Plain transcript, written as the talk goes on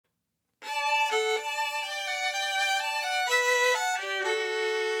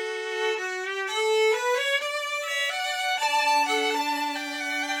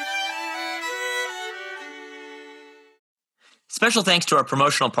Special thanks to our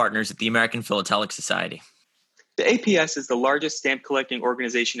promotional partners at the American Philatelic Society. The APS is the largest stamp collecting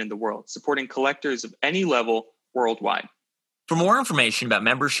organization in the world, supporting collectors of any level worldwide. For more information about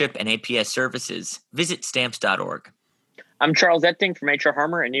membership and APS services, visit stamps.org. I'm Charles Etting from H.R.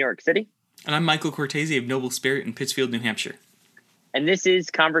 Harmer in New York City. And I'm Michael Cortese of Noble Spirit in Pittsfield, New Hampshire. And this is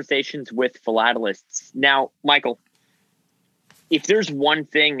Conversations with Philatelists. Now, Michael, if there's one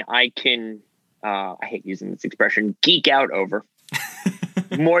thing I can, I hate using this expression, geek out over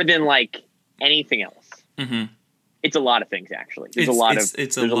more than like anything else. Mm-hmm. It's a lot of things, actually. There's a lot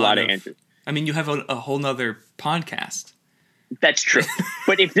of answers. I mean, you have a whole nother podcast. That's true.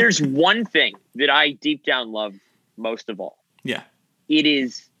 But if there's one thing that I deep down love most of all, yeah, it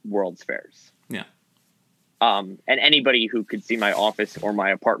is World's Fairs. Yeah. And anybody who could see my office or my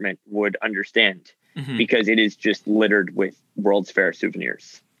apartment would understand, because it is just littered with World's Fair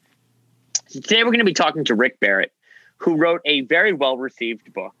souvenirs. So today we're going to be talking to Rick Barrett, who wrote a very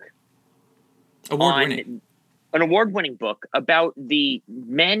well-received book. An award-winning book about the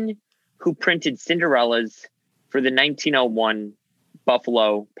men who printed Cinderellas for the 1901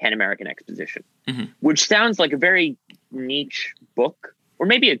 Buffalo Pan American Exposition, which sounds like a very niche book, or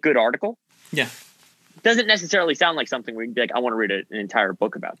maybe a good article. Yeah. Doesn't necessarily sound like something where you'd be like, I want to read an entire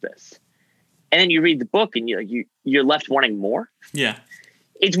book about this. And then you read the book and you're left wanting more. Yeah.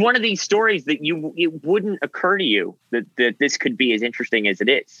 It's one of these stories that it wouldn't occur to you that this could be as interesting as it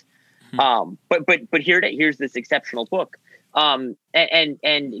is. But here's this exceptional book. And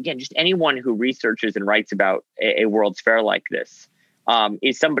again, just anyone who researches and writes about a World's Fair like this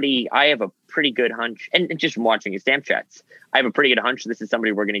is somebody I have a pretty good hunch, and just from watching his stamp chats, I have a pretty good hunch this is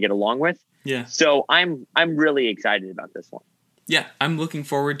somebody we're going to get along with. Yeah. So I'm really excited about this one. Yeah, I'm looking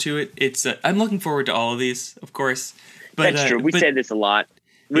forward to it. I'm looking forward to all of these, of course. But that's true. We say this a lot.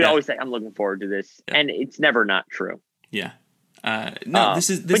 We always say I'm looking forward to this, and it's never not true. Yeah. This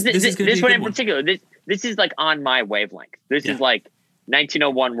is going to be a good one in one. particular. This is like on my wavelength. This is like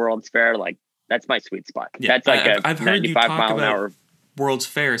 1901 World's Fair. Like that's my sweet spot. Yeah. That's like I've heard you talk about World's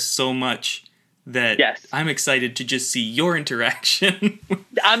Fair so much that I'm excited to just see your interaction.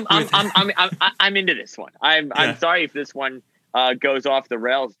 I'm into this one. I'm sorry if this one goes off the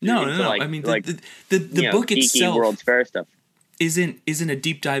rails. No. I mean, the book itself, World's Fair stuff, isn't a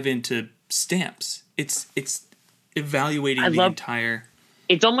deep dive into stamps. It's evaluating the entire.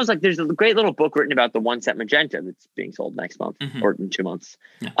 It's almost like there's a great little book written about the 1 cent magenta that's being sold next month or in 2 months,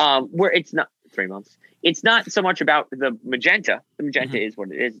 where it's not 3 months. It's not so much about the magenta. The magenta is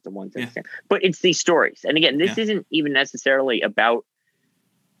what it is. It's a 1 cent stamp, but it's these stories. And again, this isn't even necessarily about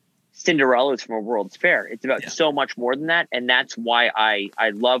Cinderellas from a World's Fair. It's about so much more than that. And that's why I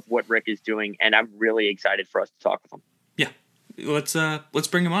love what Rick is doing. And I'm really excited for us to talk with him. Yeah. Let's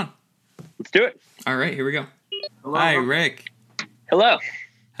bring him on. Let's do it. All right, here we go. Hello. Hi, Rick. Hello.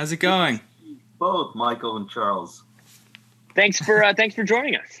 How's it going? Both Michael and Charles. Thanks for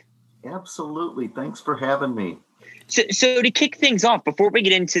joining us. Absolutely. Thanks for having me. So to kick things off, before we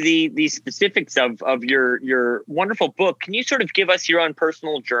get into the specifics of your wonderful book, can you sort of give us your own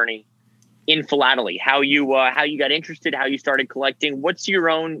personal journey in philately? How you got interested, how you started collecting? What's your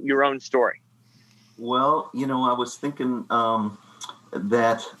own story? Well, I was thinking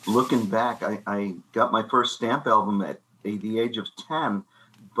that looking back, I got my first stamp album at the age of 10,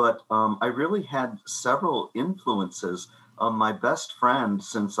 but I really had several influences. My best friend,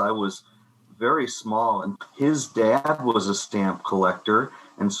 since I was very small, and his dad was a stamp collector,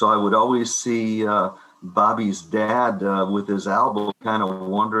 and so I would always see Bobby's dad with his album, kind of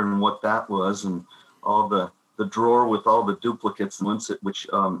wondering what that was, and all the drawer with all the duplicates, which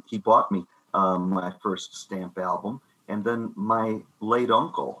he bought me my first stamp album. And then my late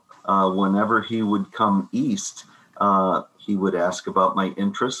uncle, whenever he would come east, he would ask about my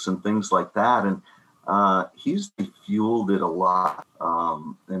interests and things like that. And he's fueled it a lot.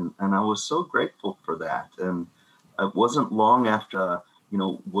 And I was so grateful for that. And it wasn't long after,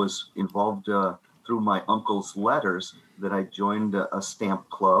 was involved through my uncle's letters that I joined a stamp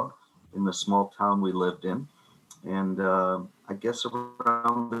club in the small town we lived in. And I guess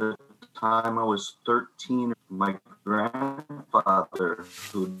around the time I was 13, my grandfather,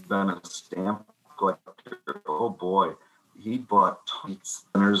 who'd been a stamp collector, oh boy, he bought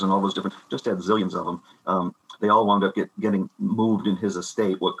centers and all those different, just had zillions of them. They all wound up getting moved in his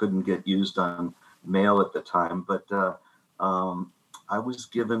estate, what couldn't get used on mail at the time. But I was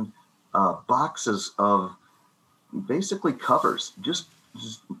given boxes of basically covers, just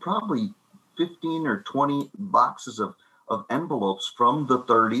probably 15 or 20 boxes of envelopes from the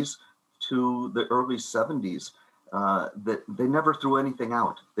 30s to the early 70s that they never threw anything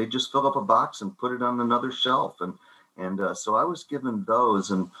out. They just fill up a box and put it on another shelf. And so I was given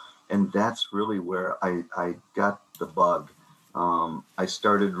those, and that's really where I got the bug. I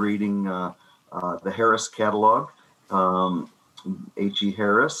started reading the Harris catalog, H.E.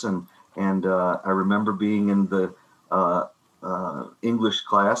 Harris, and I remember being in the English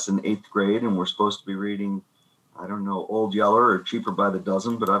class in 8th grade, and we're supposed to be reading, I don't know, Old Yeller or Cheaper by the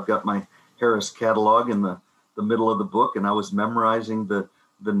Dozen, but I've got my Harris catalog in the middle of the book, and I was memorizing the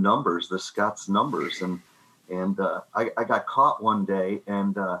numbers, the Scots numbers, and I got caught one day,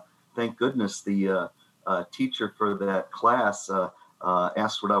 and thank goodness the teacher for that class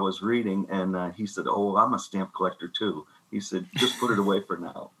asked what I was reading, and he said, "Oh, I'm a stamp collector too." He said, "Just put it away for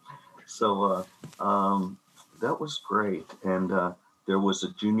now." So that was great, and there was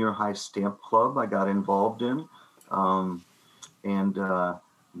a junior high stamp club I got involved in, and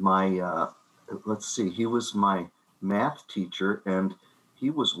my let's see, he was my math teacher, and he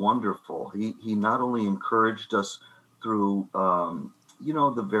was wonderful. He not only encouraged us through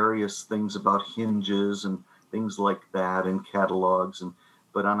the various things about hinges and things like that and catalogs,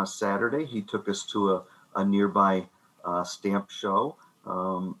 but on a Saturday he took us to a nearby stamp show.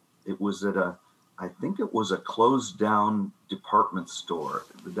 It was at I think it was a closed down department store,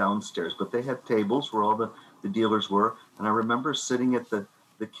 the downstairs, but they had tables where all the dealers were. And I remember sitting at the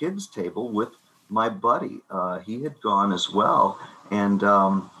kids' table with my buddy. He had gone as well. And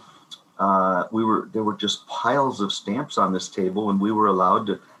there were just piles of stamps on this table, and we were allowed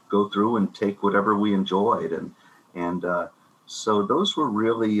to go through and take whatever we enjoyed. And so those were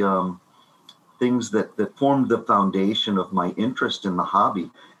really things that formed the foundation of my interest in the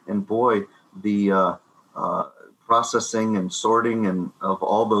hobby. And boy, the processing and sorting and of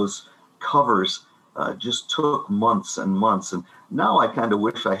all those covers just took months and months. And now I kind of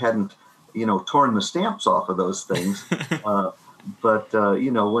wish I hadn't, torn the stamps off of those things. But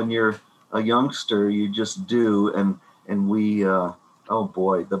when you're a youngster, you just do. And we, oh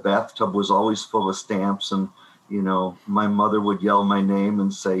boy, the bathtub was always full of stamps. And, my mother would yell my name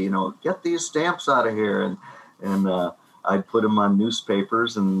and say, "Get these stamps out of here." And I'd put them on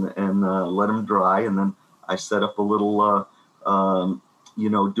newspapers and let them dry. And then I set up a little,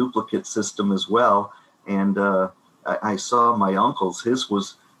 duplicate system as well. And I saw my uncle's, his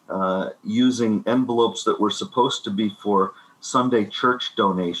was using envelopes that were supposed to be for Sunday church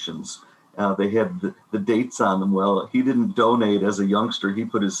donations. They had the dates on them. Well, he didn't donate as a youngster. He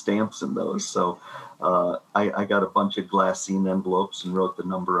put his stamps in those. So I got a bunch of glassine envelopes and wrote the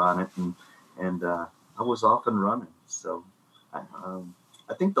number on it. And I was off and running. So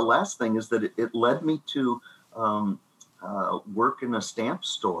I think the last thing is that it led me to work in a stamp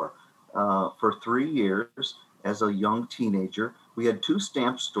store for 3 years as a young teenager. We had 2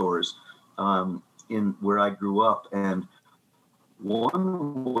 stamp stores in where I grew up, and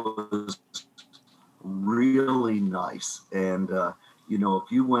one was really nice. And,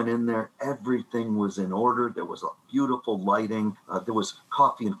 if you went in there, everything was in order. There was a beautiful lighting. There was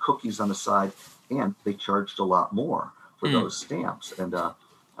coffee and cookies on the side, and they charged a lot more for those stamps. And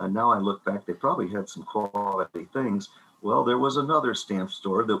now I look back, they probably had some quality things. Well, there was another stamp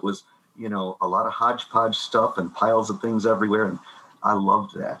store that was, a lot of hodgepodge stuff and piles of things everywhere. And I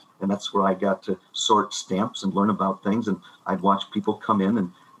loved that. And that's where I got to sort stamps and learn about things. And I'd watch people come in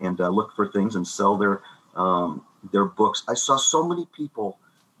and look for things and sell their books. I saw so many people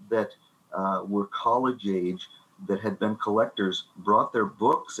that were college age that had been collectors, brought their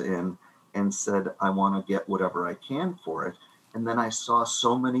books in and said, "I want to get whatever I can for it." And then I saw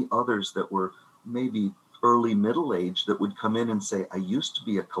so many others that were maybe early middle age that would come in and say, "I used to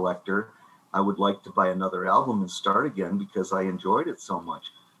be a collector. I would like to buy another album and start again because I enjoyed it so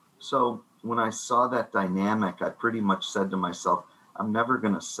much." So when I saw that dynamic, I pretty much said to myself, I'm never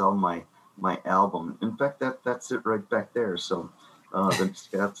going to sell my album. In fact, that's it right back there. So that's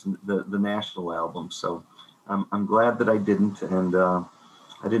the national album. So I'm glad that I didn't, and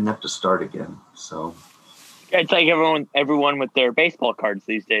I didn't have to start again. So it's like everyone with their baseball cards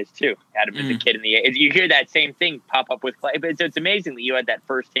these days too. Had them as a kid you hear that same thing pop up with clay. But it's amazing that you had that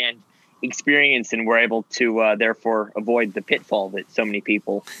firsthand experience and were able to therefore avoid the pitfall that so many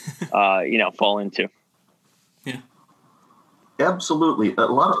people fall into. Yeah, absolutely. A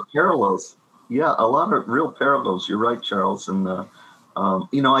lot of parallels. Yeah, a lot of real parallels. You're right, Charles. And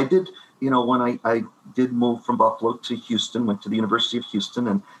I did. When I did move from Buffalo to Houston, went to the University of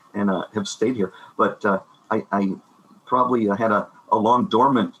Houston, and have stayed here. But I probably had a long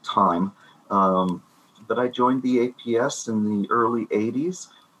dormant time. But I joined the APS in the early 80s.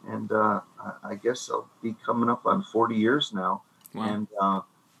 And I guess I'll be coming up on 40 years now. Wow.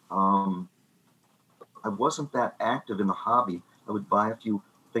 And I wasn't that active in the hobby. I would buy a few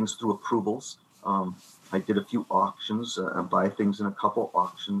things through approvals, I did a few auctions, buy things in a couple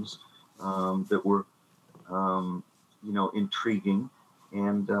auctions that were, intriguing,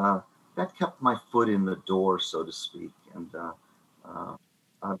 and that kept my foot in the door, so to speak. And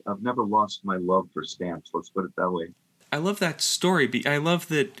I've never lost my love for stamps. Let's put it that way. I love that story. I love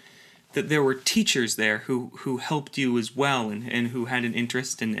that there were teachers there who helped you as well, and who had an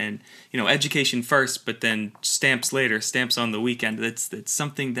interest and education first, but then stamps later, stamps on the weekend. That's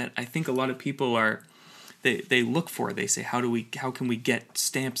something that I think a lot of people are. They look for. They say, how can we get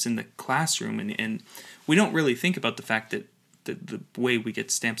stamps in the classroom? And we don't really think about the fact that the way we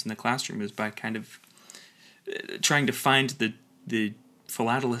get stamps in the classroom is by kind of trying to find the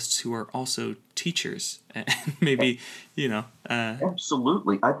philatelists who are also teachers. And maybe,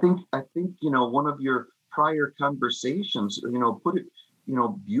 Absolutely. I think one of your prior conversations, put it,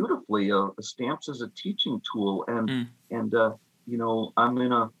 beautifully, stamps as a teaching tool. And I'm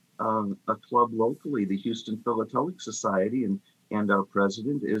in a club locally, the Houston Philatelic Society, and our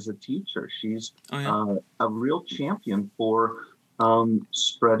president is a teacher. She's a real champion for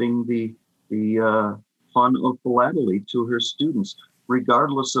spreading the fun of philately to her students,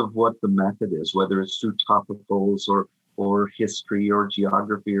 regardless of what the method is, whether it's through topicals or history or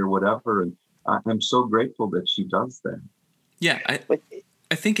geography or whatever. And I'm so grateful that she does that. Yeah,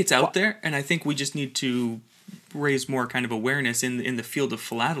 I think it's out there, and I think we just need to raise more kind of awareness in the field of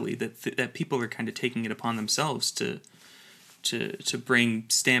philately, that people are kind of taking it upon themselves to bring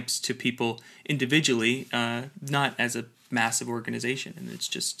stamps to people individually, not as a massive organization. And it's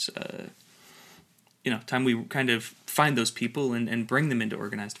just time we kind of find those people and bring them into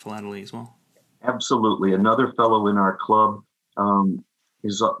organized philately as well. Absolutely. Another fellow in our club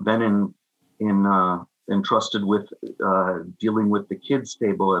has been entrusted with dealing with the kids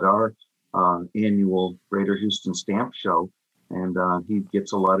table at our annual Greater Houston Stamp Show, and he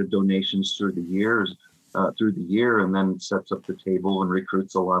gets a lot of donations through the year, and then sets up the table and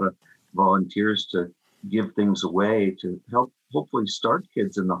recruits a lot of volunteers to give things away to help hopefully start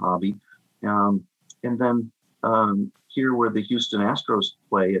kids in the hobby. And then here where the Houston Astros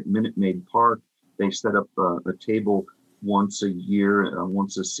play at Minute Maid Park, they set up a table once a year,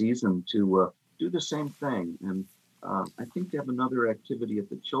 once a season to do the same thing. And I think they have another activity at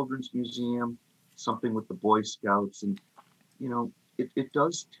the Children's Museum, something with the Boy Scouts. And, it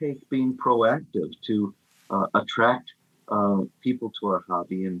does take being proactive to attract people to our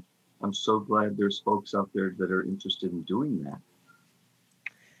hobby. And I'm so glad there's folks out there that are interested in doing that.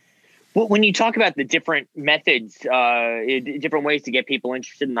 Well, when you talk about the different methods, different ways to get people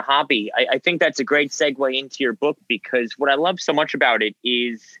interested in the hobby, I think that's a great segue into your book, because what I love so much about it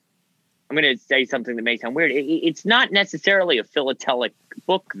is, I'm going to say something that may sound weird. It's not necessarily a philatelic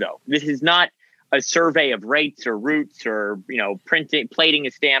book, though. This is not a survey of rates or roots or, plating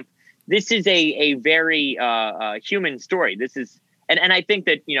a stamp. This is a very human story. This is, and I think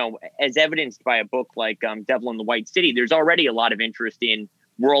that, as evidenced by a book like Devil in the White City, there's already a lot of interest in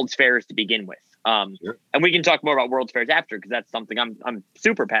World's Fairs to begin with. Sure. And we can talk more about World's Fairs after, because that's something I'm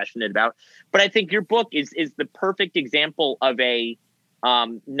super passionate about. But I think your book is the perfect example of a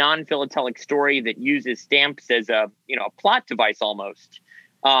non-philatelic story that uses stamps as a plot device almost.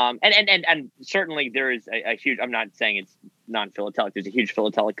 And certainly there is a huge, I'm not saying it's non-philatelic, there's a huge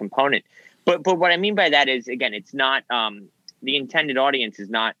philatelic component. But what I mean by that is, again, it's not the intended audience is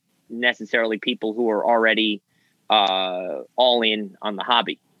not necessarily people who are already all in on the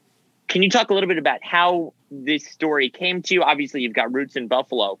hobby. Can you talk a little bit about how this story came to you? Obviously, you've got roots in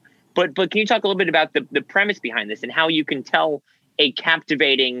Buffalo, but can you talk a little bit about the premise behind this and how you can tell a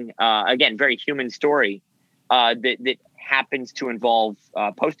captivating, again, very human story that happens to involve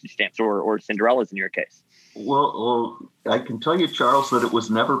postage stamps or Cinderellas in your case? Well, I can tell you, Charles, that it was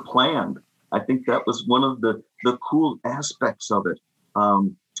never planned. I think that was one of the cool aspects of it.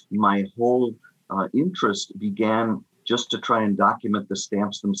 My whole interest began just to try and document the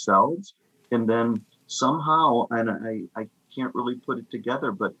stamps themselves. And then somehow, and I can't really put it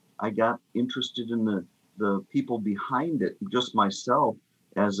together, but I got interested in the people behind it, just myself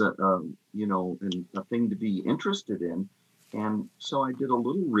as a thing to be interested in. And so I did a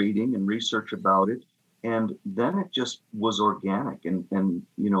little reading and research about it. And then it just was organic and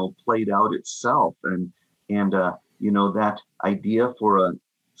played out itself. And that idea for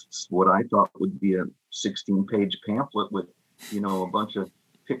what I thought would be a 16-page pamphlet with, a bunch of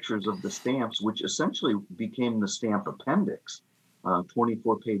pictures of the stamps, which essentially became the stamp appendix.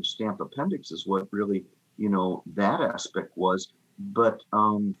 24-page stamp appendix is what really, that aspect was. But,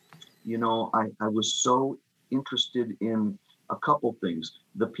 I was so interested in a couple things.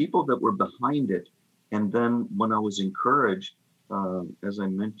 The people that were behind it, and then when I was encouraged, as I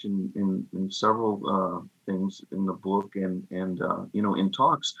mentioned in several things in the book and in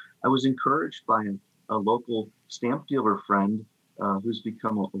talks, I was encouraged by a local stamp dealer friend who's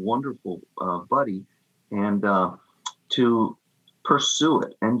become a wonderful buddy, and to pursue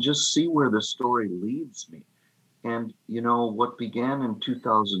it and just see where the story leads me. And what began in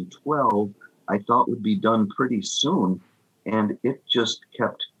 2012, I thought would be done pretty soon, and it just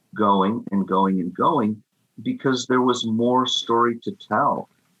kept going and going and going because there was more story to tell.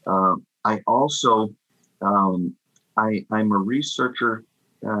 I also, I'm a researcher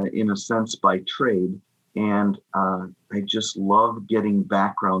in a sense by trade, and I just love getting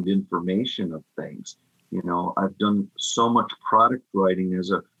background information of things. I've done so much product writing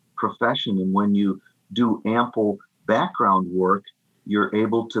as a profession, and when you do ample background work, you're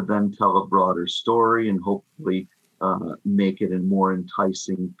able to then tell a broader story and hopefully make it a more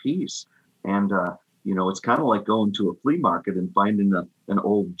enticing piece. And it's kind of like going to a flea market and finding an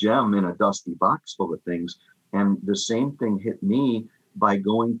old gem in a dusty box full of things. And the same thing hit me by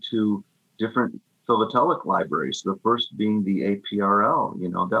going to different philatelic libraries, the first being the APRL.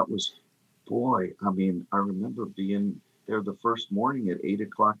 That was, boy, I remember being there the first morning at 8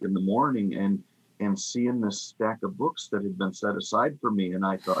 o'clock in the morning and seeing this stack of books that had been set aside for me. And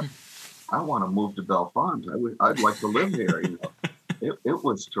I thought, I want to move to Bellefonte. I'd like to live here. It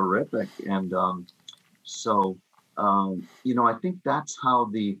was terrific. And I think that's how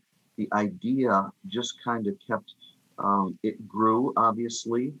the idea just kind of kept, it grew,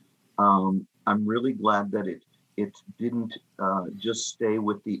 obviously. I'm really glad that it didn't just stay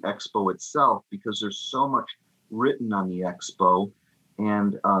with the expo itself, because there's so much written on the expo.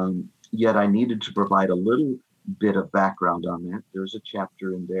 And yet I needed to provide a little bit of background on that. There's a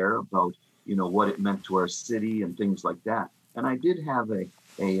chapter in there about, what it meant to our city and things like that. And I did have a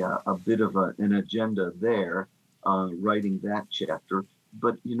bit of an agenda there, writing that chapter.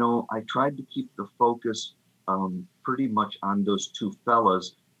 But, I tried to keep the focus pretty much on those two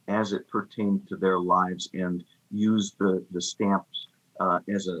fellas as it pertained to their lives, and use the stamps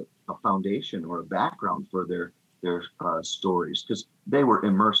as a foundation or a background for their stories, because they were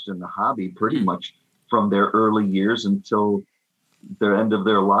immersed in the hobby pretty much from their early years until the end of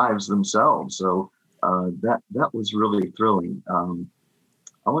their lives themselves. So that was really thrilling.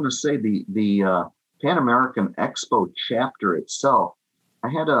 I want to say the Pan American Expo chapter itself, I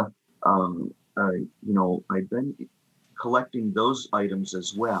had I'd been collecting those items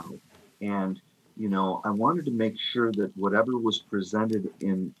as well, and I wanted to make sure that whatever was presented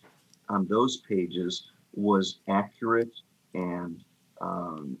on those pages was accurate and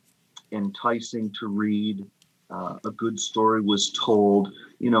enticing to read. A good story was told,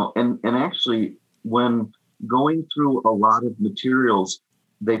 and actually when going through a lot of materials,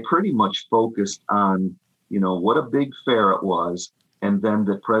 they pretty much focused on, what a big fair it was, and then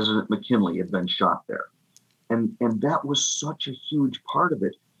that President McKinley had been shot there. And that was such a huge part of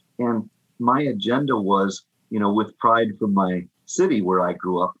it. And my agenda was, with pride from my city where I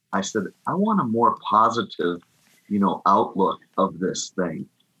grew up, I said, I want a more positive, outlook of this thing.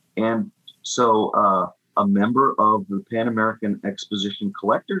 And so a member of the Pan American Exposition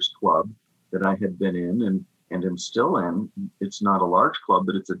Collectors Club that I had been in and am still in, it's not a large club,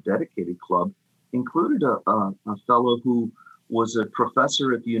 but it's a dedicated club, included a fellow who was a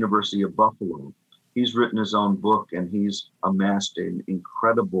professor at the University of Buffalo. He's written his own book, and he's amassed an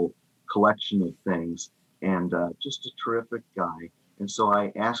incredible collection of things, and just a terrific guy. And so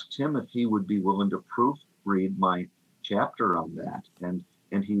I asked him if he would be willing to proofread my chapter on that, and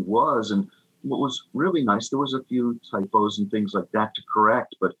he was. And what was really nice, there was a few typos and things like that to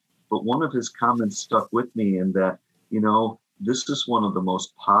correct, but one of his comments stuck with me, in that, this is one of the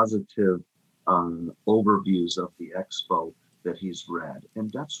most positive overviews of the expo that he's read, and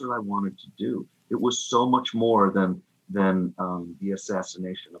that's what I wanted to do. It was so much more than the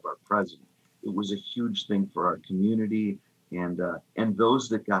assassination of our president. It was a huge thing for our community and those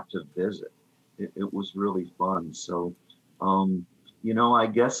that got to visit. It was really fun. So, I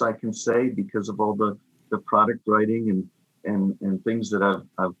guess I can say, because of all the product writing and things that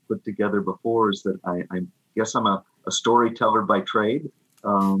I've put together before, is that I guess I'm a storyteller by trade,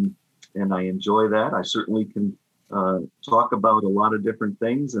 and I enjoy that. I certainly can talk about a lot of different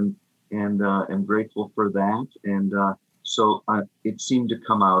things, and am grateful for that. And so it seemed to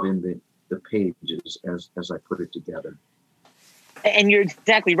come out in the pages as I put it together. And you're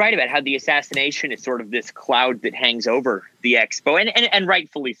exactly right about how the assassination is sort of this cloud that hangs over the expo, and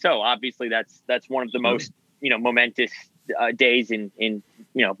rightfully so. Obviously, that's one of the most momentous days in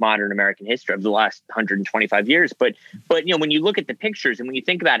modern American history of the last 125 years. But when you look at the pictures and when you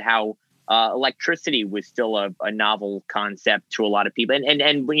think about how electricity was still a novel concept to a lot of people.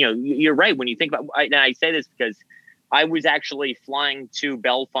 And you're right when you think about. And I say this because I was actually flying to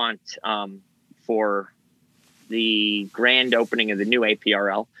Bellefonte for the grand opening of the new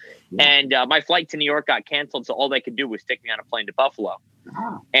APRL, and my flight to New York got canceled, so all they could do was stick me on a plane to Buffalo,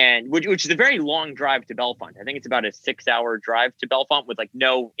 and which is a very long drive to Bellefonte. I think it's about a 6-hour drive to Bellefonte with like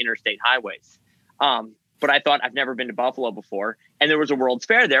no interstate highways. But I thought, I've never been to Buffalo before, and there was a World's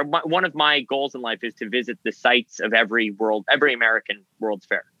Fair there. One of my goals in life is to visit the sites of every American World's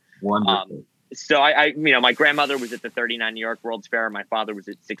Fair. Wonderful. So I my grandmother was at the 39 New York World's Fair. My father was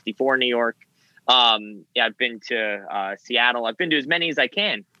at 64 New York. I've been to Seattle. I've been to as many as I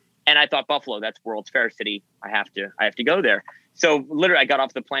can. And I thought Buffalo, that's World's Fair city. I have to go there. So literally I got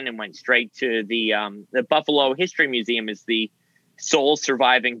off the plane and went straight to the Buffalo History Museum is the sole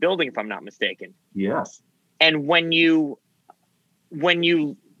surviving building, if I'm not mistaken. Yes. And when you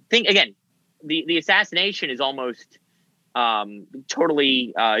think, again, the assassination is almost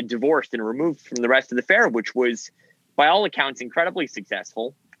totally divorced and removed from the rest of the fair, which was by all accounts incredibly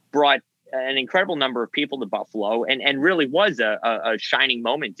successful, brought an incredible number of people to Buffalo, and really was a shining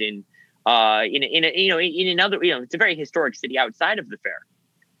moment in another, it's a very historic city outside of the fair.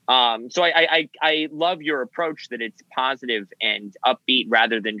 So I love your approach that it's positive and upbeat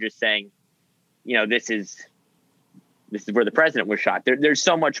rather than just saying, this is where the president was shot. There's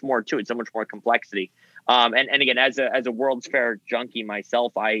so much more to it, so much more complexity. And again, as a World's Fair junkie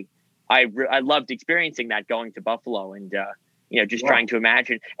myself, I loved experiencing that, going to Buffalo and trying to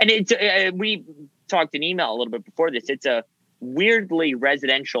imagine. And it's we talked in email a little bit before this. It's a weirdly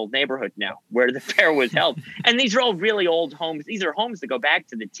residential neighborhood now where the fair was held, and these are all really old homes. These are homes that go back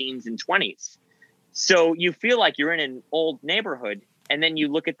to the teens and 20s. So you feel like you're in an old neighborhood, and then you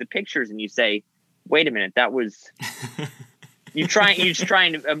look at the pictures and you say, "Wait a minute, that was." You're just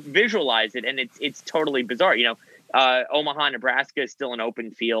trying to visualize it, and it's totally bizarre. Omaha, Nebraska is still an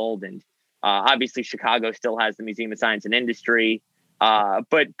open field, and obviously Chicago still has the Museum of Science and Industry.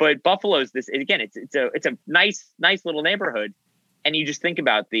 But Buffalo's this again. It's a nice little neighborhood, and you just think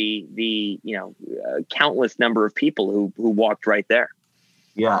about the countless number of people who walked right there.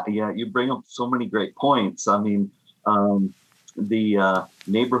 Yeah. You bring up so many great points. I mean, the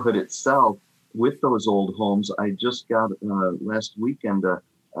neighborhood itself, with those old homes, I just got last weekend a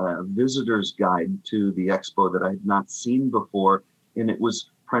visitor's guide to the expo that I had not seen before, and it was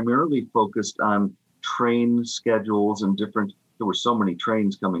primarily focused on train schedules and different. There were so many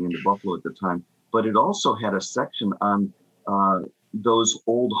trains coming into Buffalo at the time, but it also had a section on those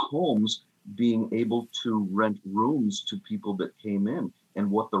old homes being able to rent rooms to people that came in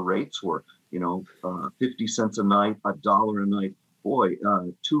and what the rates were. 50 cents a night, $1 a night. Boy,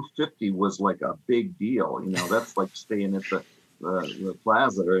 $2.50 was like a big deal. That's like staying at the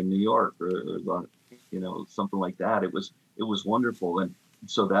Plaza or in New York or something like that. It was wonderful, and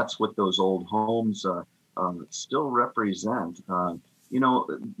so that's what those old homes still represent.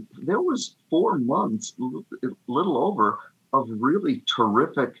 There was 4 months, a little over, of really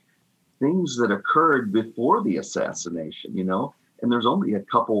terrific things that occurred before the assassination. And there's only a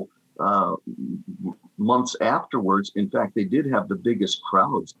couple months afterwards. In fact, they did have the biggest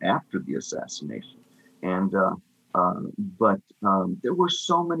crowds after the assassination. And but there were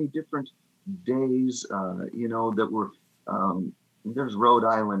so many different days, that were, there's Rhode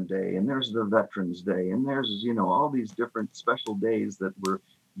Island Day, and there's the Veterans Day, and there's, all these different special days that were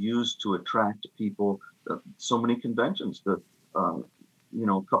used to attract people. So many conventions, a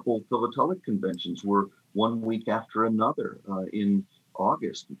couple philatelic conventions were 1 week after another in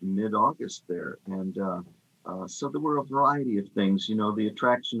August, mid-August there. And so there were a variety of things. The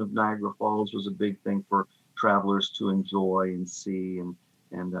attraction of Niagara Falls was a big thing for travelers to enjoy and see.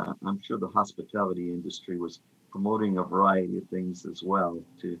 And I'm sure the hospitality industry was promoting a variety of things as well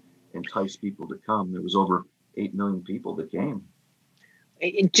to entice people to come. There was over 8 million people that came.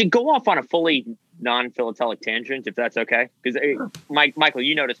 And to go off on a fully non-philatelic tangent, if that's okay, because Michael,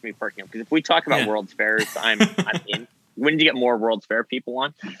 you noticed me perking up, because if we talk about World's Fairs, I'm in. When did you get more World's Fair people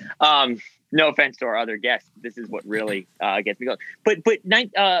on? No offense to our other guests, this is what really gets me going. But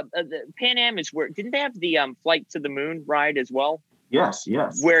the Pan Am is where, didn't they have the Flight to the Moon ride as well? Yes.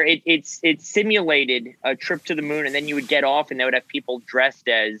 Where it simulated a trip to the moon, and then you would get off, and they would have people dressed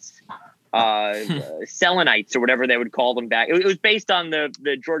as Selenites or whatever they would call them back. It was based on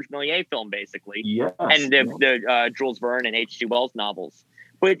the George Méliès film, basically, and the Jules Verne and H.G. Wells novels.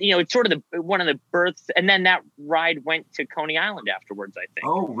 But it's sort of one of the births, and then that ride went to Coney Island afterwards, I think.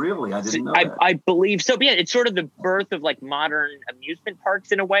 Oh, really? I didn't know that. I believe so. But yeah, it's sort of the birth of like modern amusement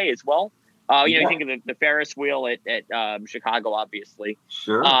parks in a way as well. You think of the Ferris wheel at Chicago, obviously.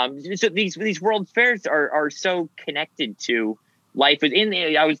 Sure. So these World's Fairs are so connected to life.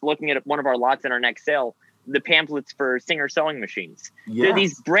 I was looking at one of our lots in our next sale, the pamphlets for Singer sewing machines. Yes. There are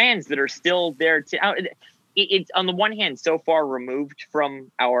these brands that are still there. It's on the one hand so far removed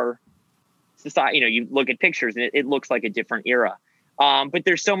from our society. You look at pictures and it looks like a different era. But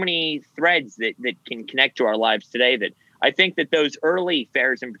there's so many threads that can connect to our lives today that I think that those early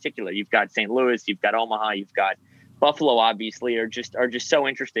fairs in particular, you've got St. Louis, you've got Omaha, you've got Buffalo, obviously, are just so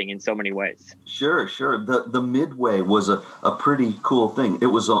interesting in so many ways. Sure. The Midway was a pretty cool thing. It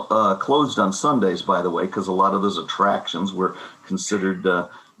was closed on Sundays, by the way, because a lot of those attractions were considered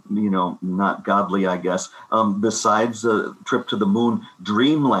not godly, I guess. Besides the trip to the moon,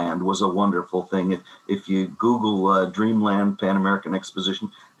 Dreamland was a wonderful thing. If you Google Dreamland Pan American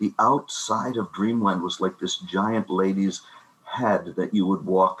Exposition, the outside of Dreamland was like this giant lady's head that you would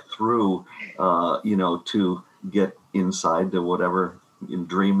walk through, to get inside to whatever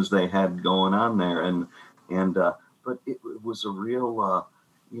dreams they had going on there. But it was a real,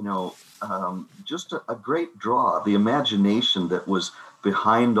 just a great draw. The imagination that was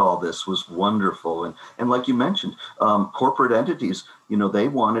behind all this was wonderful. And like you mentioned, corporate entities, they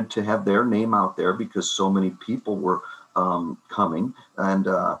wanted to have their name out there because so many people were coming. And,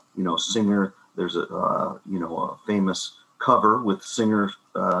 Singer, there's a famous cover with Singer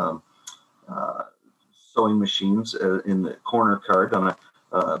sewing machines in the corner card on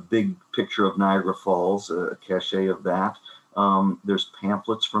a big picture of Niagara Falls, a cachet of that. There's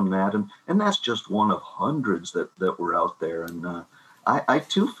pamphlets from that. And that's just one of hundreds that were out there. And I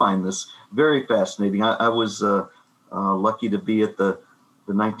too find this very fascinating. I was lucky to be at the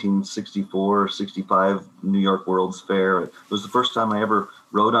 1964-65 New York World's Fair. It was the first time I ever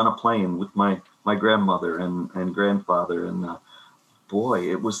rode on a plane with my grandmother and grandfather. And boy,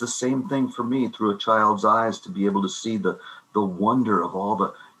 it was the same thing for me through a child's eyes to be able to see the wonder of all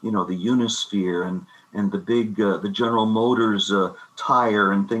the, the Unisphere and the big, the General Motors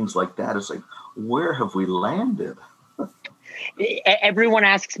tire and things like that. It's like, where have we landed? Everyone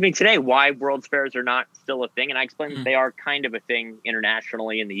asks me today why World's Fairs are not still a thing, and I explain that they are kind of a thing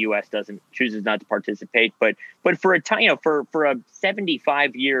internationally, and the U.S. chooses not to participate. But for a time, for a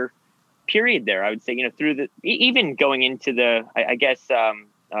 75-year period there, I would say, through even going into the, I guess,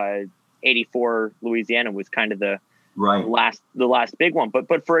 84 Louisiana was kind of the last big one.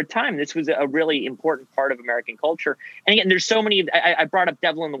 But for a time, this was a really important part of American culture. And again, there's so many. I brought up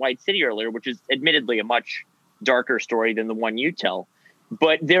Devil in the White City earlier, which is admittedly a much darker story than the one you tell,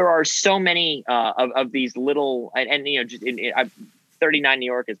 but there are so many of these little and 39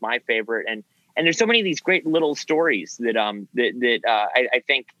 New York is my favorite, and there's so many of these great little stories that I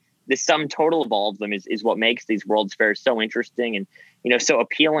think the sum total of all of them is what makes these World's Fairs so interesting and so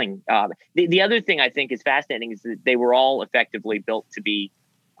appealing. The other thing I think is fascinating is that they were all effectively built to be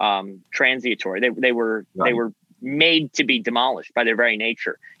transitory. They were made to be demolished by their very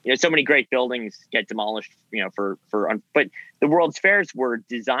nature. So many great buildings get demolished, but the World's Fairs were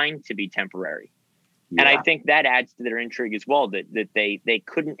designed to be temporary. Yeah. And I think that adds to their intrigue as well, that they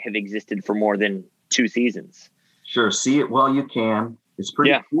couldn't have existed for more than 2 seasons. Sure. See it while you can. It's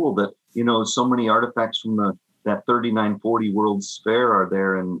pretty cool that, so many artifacts from that 3940 World's Fair are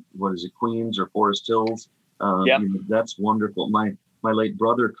there in, what is it, Queens or Forest Hills? That's wonderful. My late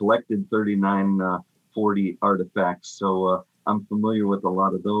brother collected 3940 artifacts, so I'm familiar with a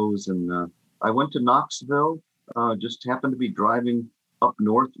lot of those. And I went to Knoxville, just happened to be driving up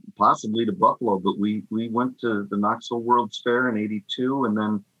north, possibly to Buffalo, but we went to the Knoxville World's Fair in '82, and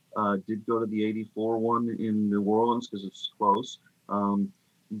then did go to the '84 one in New Orleans because it's close.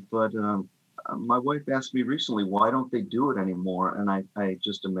 But my wife asked me recently, why don't they do it anymore? And I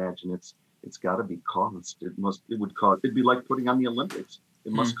just imagine it's got to be cost. It'd be like putting on the Olympics.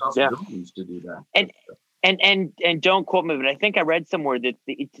 It must cost billions to do that. And don't quote me, but I think I read somewhere that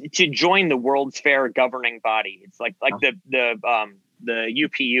to join the World's Fair governing body, it's like the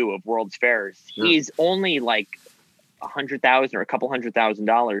UPU of World's Fairs is only like $100,000 or a couple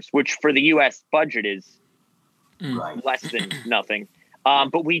 $100,000, which for the U.S. budget is less than nothing.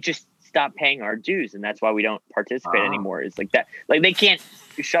 But we just stopped paying our dues, and that's why we don't participate anymore. It's like that. Like they can't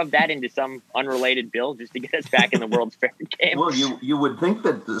shove that into some unrelated bill just to get us back in the World's Fair game. Well, you would think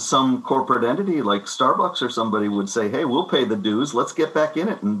that some corporate entity like Starbucks or somebody would say, "Hey, we'll pay the dues. Let's get back in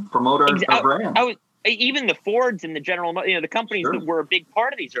it and promote our brand." Even the Fords and the General, the companies that were a big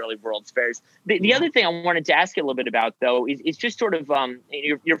part of these early World's Fairs. The other thing I wanted to ask you a little bit about, though, is just sort of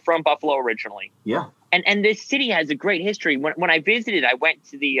you're from Buffalo originally. Yeah. And this city has a great history. When I visited, I went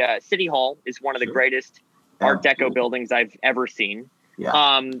to the City Hall. Is one of the greatest Art Deco buildings I've ever seen.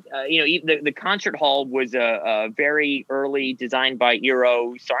 The concert hall was a very early designed by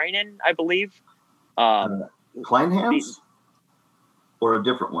Eero Saarinen, I believe. Kleinhans or a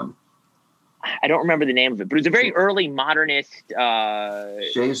different one? I don't remember the name of it, but it was a very early modernist.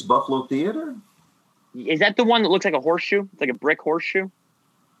 Shea's Buffalo Theater? Is that the one that looks like a horseshoe? It's like a brick horseshoe?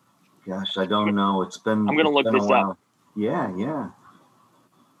 Gosh, I don't know. I'm going to look this up. Yeah.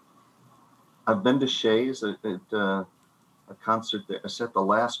 I've been to Shea's at a concert there. I sat the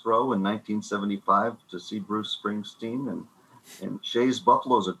last row in 1975 to see Bruce Springsteen, and Shea's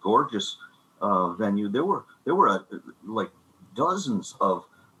Buffalo is a gorgeous venue. There were like dozens of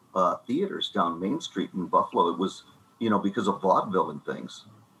theaters down Main Street in Buffalo. It was, because of vaudeville and things.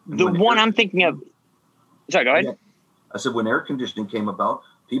 And the one I'm thinking of. Sorry, go ahead. Yeah, I said when air conditioning came about,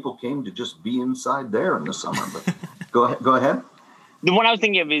 people came to just be inside there in the summer. But go ahead. The one I was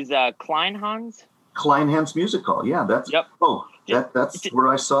thinking of is Kleinhans. Kleinhans Music Hall. Yeah, that's yep. That's where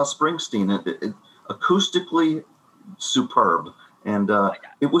I saw Springsteen. It acoustically superb, and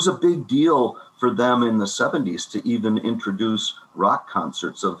it was a big deal for them in the 70s to even introduce rock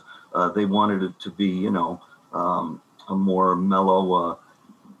concerts. They wanted it to be, a more mellow,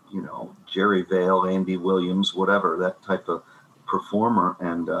 Jerry Vale, Andy Williams, whatever, that type of performer,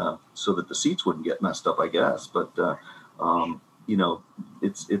 and so that the seats wouldn't get messed up, I guess. But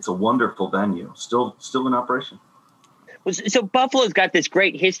it's a wonderful venue, still in operation. So Buffalo's got this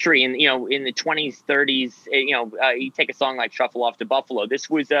great history in the 20s, 30s. You take a song like "Shuffle Off to Buffalo." This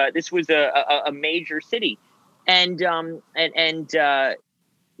was a major city, and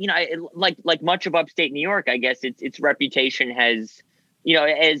like much of upstate New York, I guess its reputation has,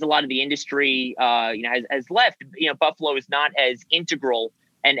 as a lot of the industry has left. Buffalo is not as integral,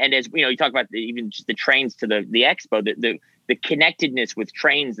 and as you talk about even just the trains to the expo, the connectedness with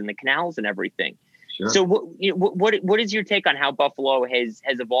trains and the canals and everything. Sure. So what is your take on how Buffalo has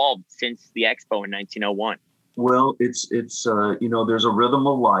evolved since the expo in 1901? Well, it's there's a rhythm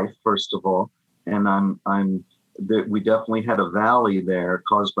of life, first of all, and we definitely had a valley there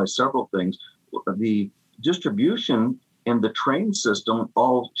caused by several things. The distribution and the train system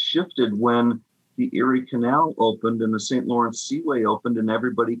all shifted when the Erie Canal opened and the St. Lawrence Seaway opened, and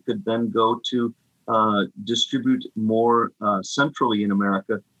everybody could then go to distribute more centrally in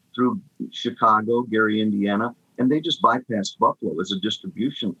America through Chicago, Gary, Indiana, and they just bypassed Buffalo as a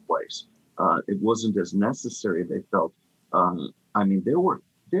distribution place. It wasn't as necessary, they felt. There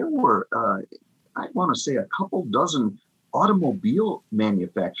were I want to say a couple dozen automobile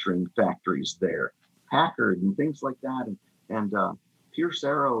manufacturing factories there, Packard and things like that, and Pierce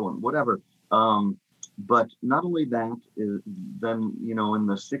Arrow and whatever. But not only that, then, in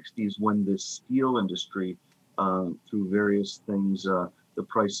the 60s, when the steel industry, through various things, the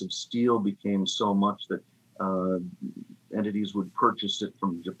price of steel became so much that entities would purchase it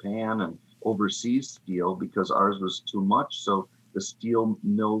from Japan and overseas steel because ours was too much. So the steel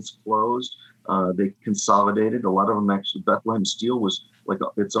mills closed. They consolidated. A lot of them actually, Bethlehem Steel was like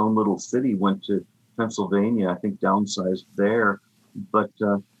its own little city, went to Pennsylvania, I think downsized there. But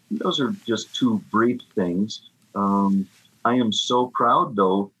those are just two brief things. I am so proud,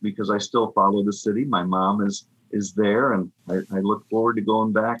 though, because I still follow the city. My mom is there, and I look forward to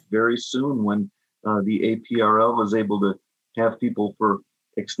going back very soon when the APRL is able to have people for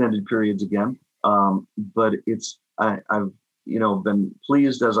extended periods again. But I've been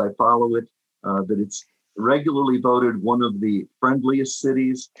pleased as I follow it that it's regularly voted one of the friendliest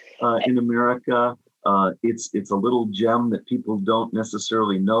cities in America. It's a little gem that people don't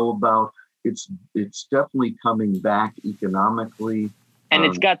necessarily know about. It's definitely coming back economically. And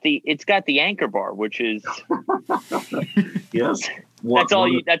it's got the Anchor Bar, which is yes. That's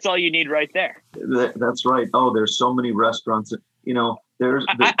all you need right there. That's right. Oh, there's so many restaurants.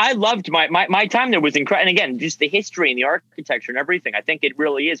 I loved my time there was incredible. And again, just the history and the architecture and everything. I think it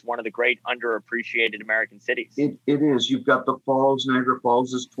really is one of the great underappreciated American cities. It is. You've got the falls. Niagara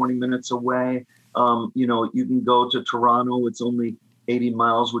Falls is 20 minutes away. You can go to Toronto. It's only 80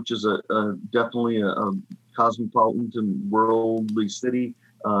 miles, which is definitely a cosmopolitan and worldly city.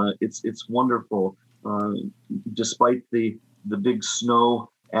 It's wonderful. Despite the big snow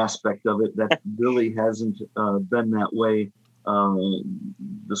aspect of it, that really hasn't been that way.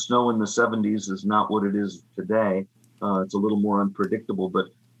 The snow in the 70s is not what it is today. It's a little more unpredictable, but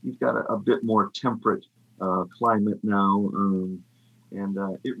you've got a bit more temperate climate now. And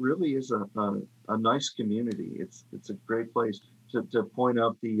it really is a nice community. It's a great place. To point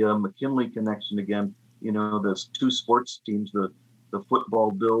out the McKinley connection again, those two sports teams, the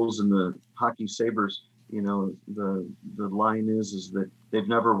football Bills and the hockey Sabres, the line is that they've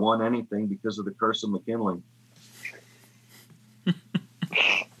never won anything because of the curse of McKinley.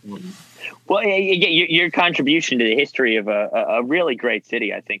 Well, your contribution to the history of a really great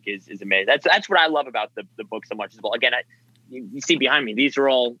city, I think, is amazing. That's what I love about the book so much as well. Again, you see behind me, these are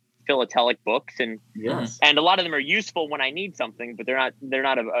all philatelic books, and Yes. and a lot of them are useful when I need something, but they're not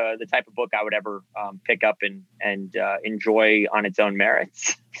the type of book I would ever pick up and enjoy on its own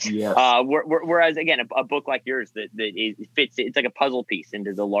merits. Yes. Whereas again, a book like yours that fits, it's like a puzzle piece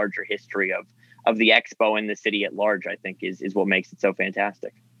into the larger history of the expo and the city at large, I think is what makes it so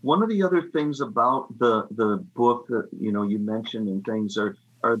fantastic. One of the other things about the book that you mentioned and things are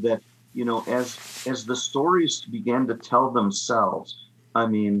that as the stories began to tell themselves. I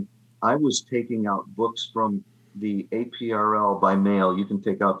mean, I was taking out books from the APRL by mail. You can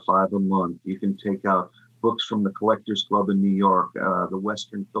take out 5 a month. You can take out books from the Collectors Club in New York, the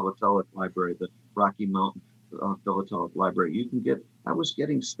Western Philatelic Library, the Rocky Mountain Philatelic Library. I was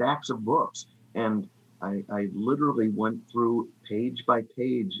getting stacks of books, and I literally went through page by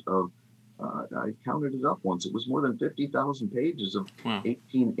page of, I counted it up once. It was more than 50,000 pages of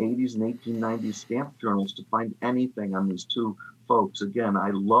 1880s and 1890s stamp journals to find anything on these two folks. Again,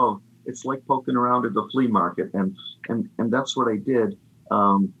 it's like poking around at the flea market, and that's what I did.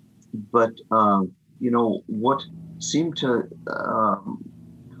 But what seemed to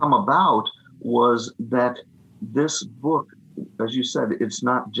come about was that this book, as you said, it's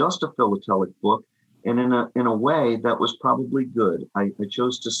not just a philatelic book, and in a way that was probably good. I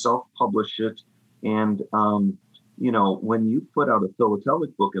chose to self-publish it, and when you put out a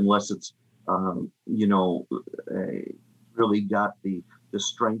philatelic book, unless it's really got the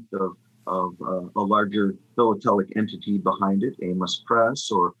strength of a larger philatelic entity behind it, Amos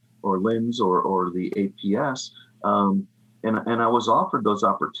Press or Linz or the APS. And I was offered those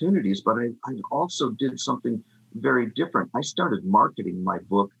opportunities, but I also did something very different. I started marketing my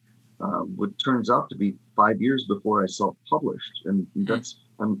book, what turns out to be 5 years before I self-published. And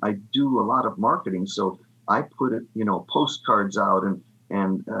I do a lot of marketing. So I put it, postcards out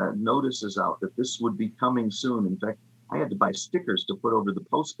and notices out that this would be coming soon. In fact, I had to buy stickers to put over the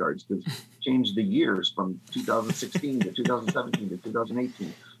postcards to change the years from 2016 to 2017 to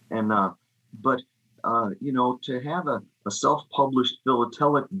 2018. And to have a self-published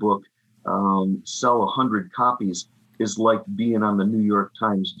philatelic book sell 100 copies is like being on the New York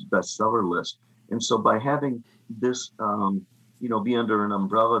Times bestseller list. And so by having this, be under an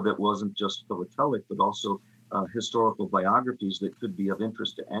umbrella that wasn't just philatelic, but also historical biographies that could be of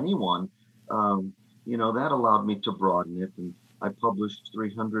interest to anyone, that allowed me to broaden it. And I published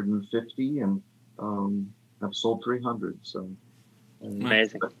 350 and I've sold 300. So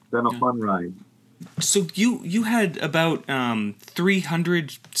amazing. It's been a fun ride. So you had about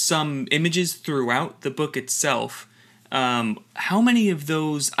 300 some images throughout the book itself. How many of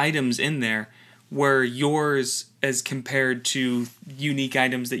those items in there were yours as compared to unique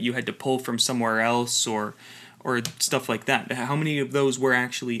items that you had to pull from somewhere else or stuff like that? How many of those were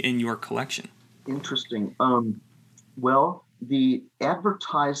actually in your collection? Interesting. Well, the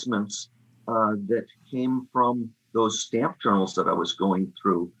advertisements that came from those stamp journals that I was going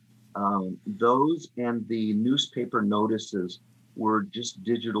through, those and the newspaper notices were just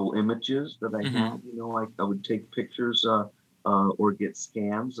digital images that I had. I would take pictures or get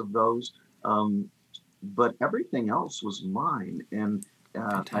scans of those. But everything else was mine. And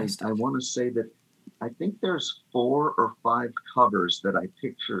I want to say that I think there's 4 or 5 covers that I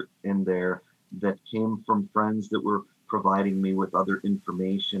pictured in there that came from friends that were providing me with other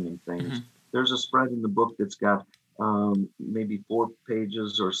information and things. There's a spread in the book that's got maybe 4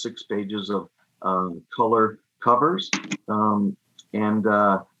 pages or 6 pages of color covers.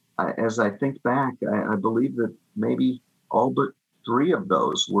 As I think back, I believe that maybe all but 3 of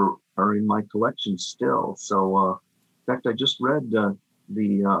those are in my collection still. So, in fact, I just read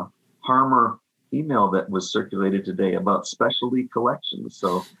the Harmer email that was circulated today about specialty collections.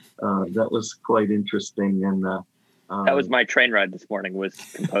 So that was quite interesting. And that was my train ride this morning, was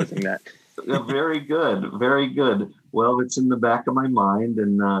composing that. Very good. Very good. Well, it's in the back of my mind.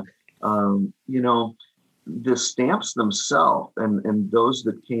 And, the stamps themselves and those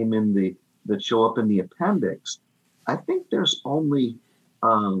that came in that show up in the appendix, I think there's only,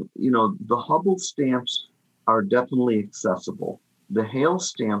 the Hubble stamps are definitely accessible. The Hale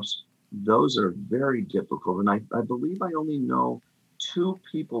stamps, those are very difficult. And I believe I only know 2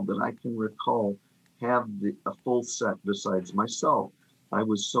 people that I can recall have a full set besides myself. I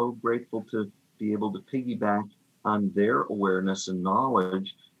was so grateful to be able to piggyback on their awareness and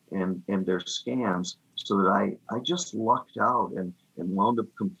knowledge and their scans so that I just lucked out and wound up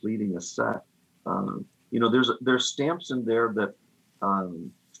completing a set. There's stamps in there that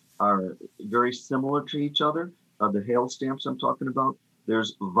are very similar to each other. The Hale stamps I'm talking about,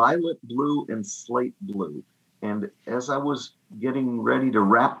 there's violet blue and slate blue. And as I was getting ready to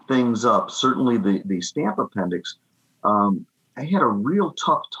wrap things up, certainly the stamp appendix, I had a real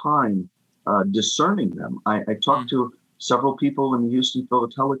tough time discerning them. I talked to several people in the Houston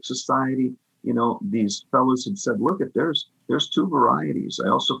Philatelic Society. These fellows had said, look, there's two varieties. I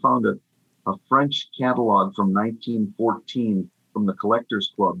also found a French catalog from 1914 from the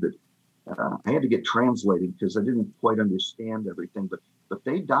Collectors Club that I had to get translated because I didn't quite understand everything. But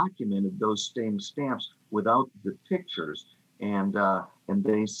they documented those same stamps without the pictures, and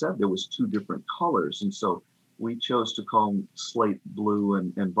they said there was two different colors, and so we chose to call them slate blue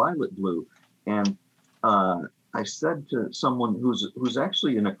and violet blue. And I said to someone who's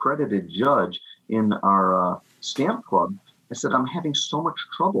actually an accredited judge in our stamp club, I said, I'm having so much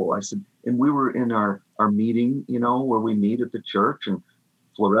trouble. I said, and we were in our meeting, where we meet at the church, and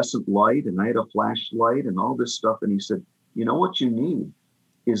fluorescent light, and I had a flashlight and all this stuff. And he said, what you need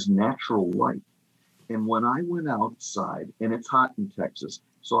is natural light. And when I went outside, and it's hot in Texas,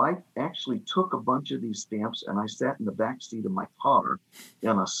 so I actually took a bunch of these stamps and I sat in the back seat of my car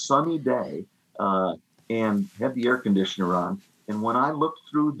on a sunny day and had the air conditioner on. And when I looked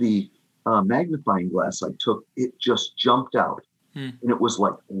through the magnifying glass I took, it just jumped out. And it was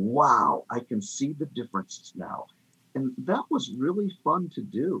like, wow, I can see the differences now. And that was really fun to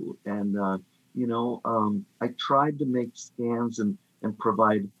do. And, I tried to make scans and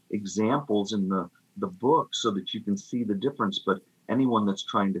provide examples in the book so that you can see the difference. But anyone that's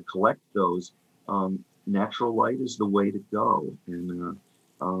trying to collect those, natural light is the way to go. And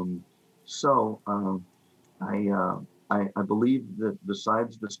I believe that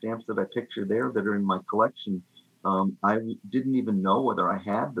besides the stamps that I picture there that are in my collection, I didn't even know whether I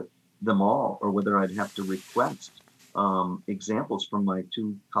had them all or whether I'd have to request examples from my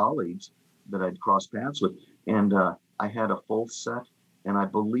two colleagues that I'd crossed paths with. And I had a full set, and I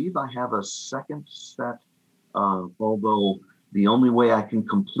believe I have a second set, although the only way I can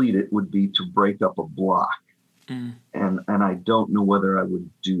complete it would be to break up a block. And I don't know whether I would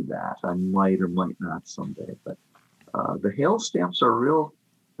do that. I might or might not someday. But the Hale stamps are real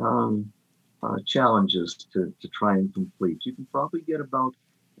challenges to try and complete. You can probably get about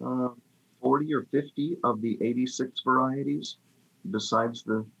 40 or 50 of the 86 varieties besides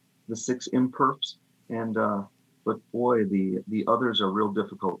the 6 imperfs. And but boy, the others are real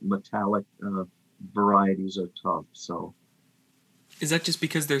difficult. Metallic varieties are tough. So is that just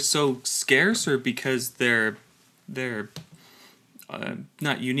because they're so scarce, or because they're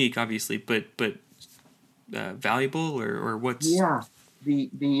not unique, obviously, but valuable, or what's? Yeah,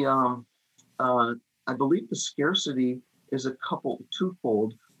 I believe the scarcity is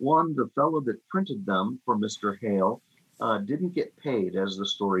twofold. One, the fellow that printed them for Mr. Hale didn't get paid, as the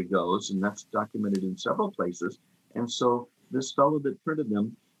story goes, and that's documented in several places. And so this fellow that printed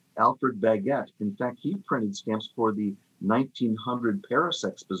them, Alfred Baguette, in fact, he printed stamps for the 1900 Paris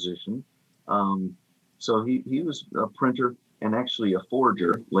exposition. So he was a printer and actually a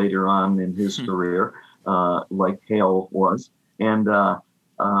forger later on in his career, like Hale was. And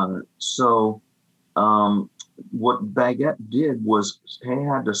what Baguette did was he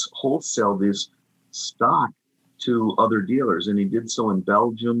had to wholesale this stock to other dealers, and he did so in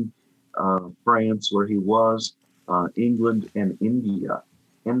Belgium, France, where he was, England, and India.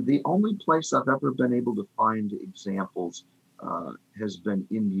 And the only place I've ever been able to find examples has been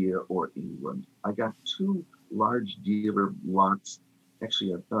India or England. I got 2 large dealer lots.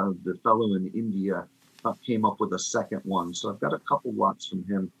 Actually, the fellow in India came up with a second one. So I've got a couple lots from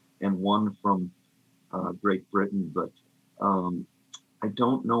him and one from Great Britain, but I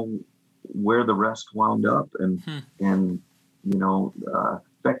don't know where the rest wound up. And in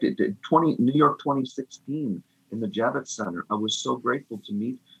fact, New York 2016 in the Javits Center, I was so grateful to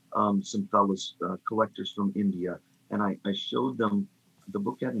meet some fellows, collectors from India. And I showed them, the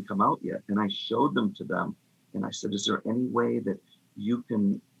book hadn't come out yet, and I showed them to them. And I said, is there any way that you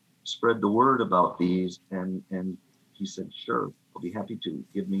can spread the word about these? And he said, sure, I'll be happy to.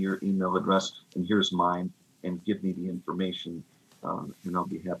 Give me your email address, and here's mine, and give me the information, and I'll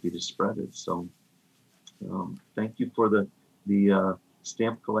be happy to spread it. So thank you for the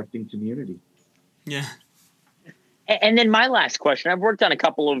stamp collecting community. Yeah. And then my last question, I've worked on a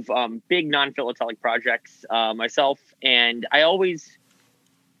couple of big non-philatelic projects myself, and I always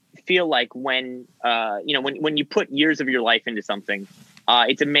feel like when you put years of your life into something,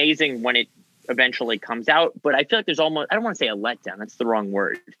 it's amazing when it eventually comes out. But I feel like there's almost, I don't want to say a letdown, that's the wrong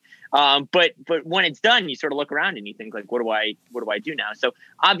word. But when it's done, you sort of look around and you think, like, what do I do now? So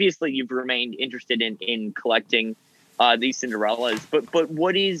obviously you've remained interested in collecting these Cinderellas, but what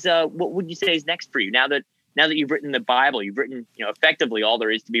would you say is next for you now that Now that you've written the Bible, you've written, effectively all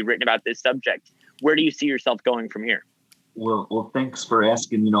there is to be written about this subject. Where do you see yourself going from here? Well, thanks for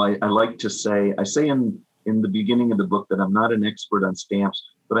asking. I like to say, I say in the beginning of the book that I'm not an expert on stamps,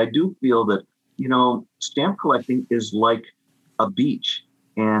 but I do feel that, stamp collecting is like a beach,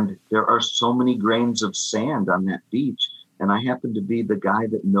 and there are so many grains of sand on that beach. And I happen to be the guy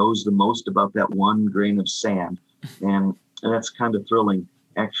that knows the most about that one grain of sand. And that's kind of thrilling,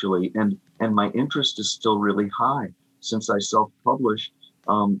 actually. And my interest is still really high. Since I self-published,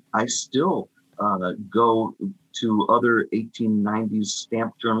 I still go to other 1890s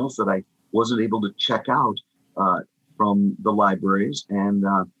stamp journals that I wasn't able to check out from the libraries, and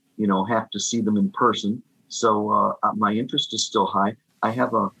have to see them in person. So my interest is still high. I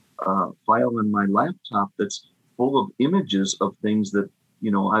have a file on my laptop that's full of images of things that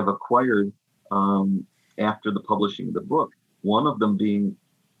I've acquired after the publishing of the book. One of them being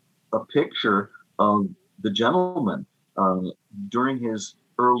a picture of the gentleman during his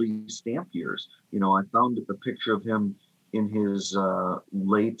early stamp years. I found a picture of him in his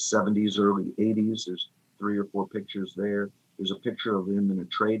late 70s, early 80s. There's 3 or 4 pictures there. There's a picture of him in a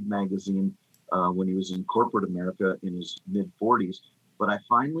trade magazine when he was in corporate America in his mid 40s. But I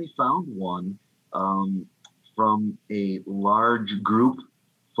finally found one from a large group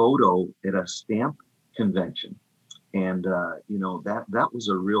photo at a stamp convention. And, that was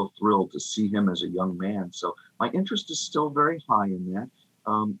a real thrill to see him as a young man. So my interest is still very high in that.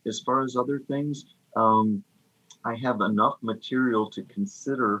 As far as other things, I have enough material to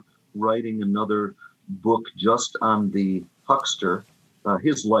consider writing another book just on the huckster.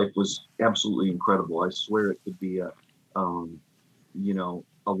 His life was absolutely incredible. I swear it could be a 1-hour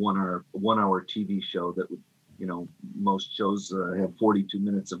TV show that would, most shows have 42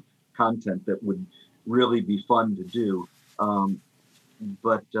 minutes of content that would really be fun to do.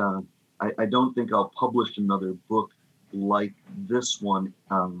 But I don't think I'll publish another book like this one.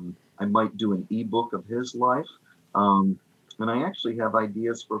 I might do an ebook of his life. And I actually have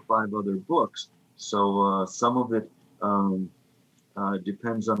ideas for 5 other books. So some of it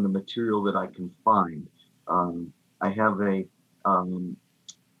depends on the material that I can find. I have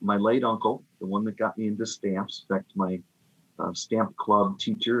my late uncle, the one that got me into stamps. In fact, my stamp club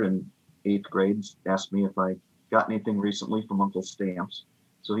teacher in 8th grade asked me if I got anything recently from Uncle Stamps.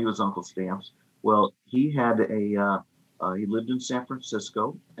 So he was Uncle Stamps. Well, he had he lived in San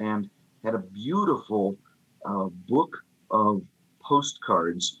Francisco and had a beautiful book of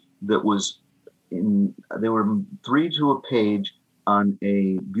postcards that was they were 3 to a page on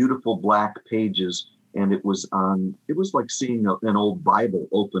a beautiful black pages. And it was like seeing an old Bible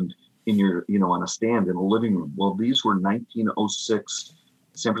opened in your, on a stand in a living room. Well, these were 1906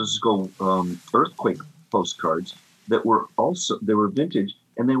 San Francisco earthquake postcards that were they were vintage,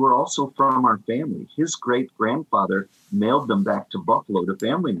 and they were also from our family. His great-grandfather mailed them back to Buffalo to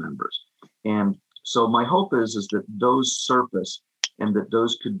family members. And so my hope is that those surface and that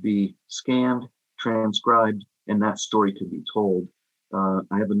those could be scanned, transcribed, and that story could be told.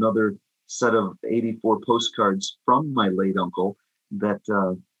 I have another set of 84 postcards from my late uncle that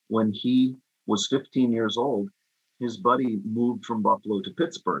when he was 15 years old, his buddy moved from Buffalo to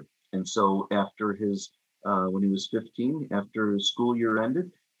Pittsburgh. And so after when he was 15, after his school year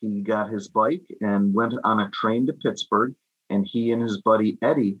ended, he got his bike and went on a train to Pittsburgh. And he and his buddy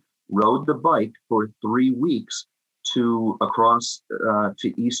Eddie rode the bike for 3 weeks across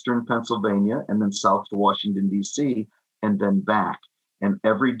to eastern Pennsylvania and then south to Washington, D.C., and then back. And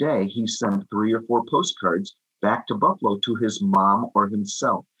every day he sent 3 or 4 postcards back to Buffalo to his mom or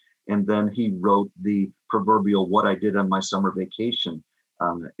himself. And then he wrote the proverbial "What I Did on My Summer Vacation"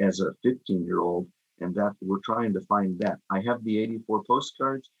 as a 15-year-old. And that we're trying to find that. I have the 84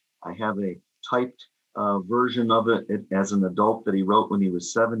 postcards. I have a typed version of it as an adult that he wrote when he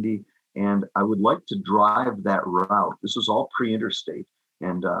was 70. And I would like to drive that route. This was all pre-interstate.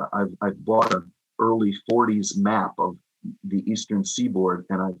 And I've bought an early 40s map of the Eastern Seaboard,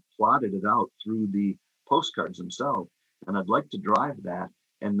 and I plotted it out through the postcards themselves. And I'd like to drive that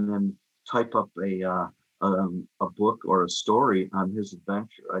and then type up a book or a story on his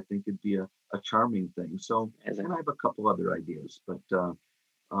adventure. I think it'd be a charming thing. So, and I have a couple other ideas, but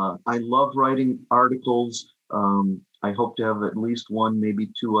I love writing articles. I hope to have at least 1, maybe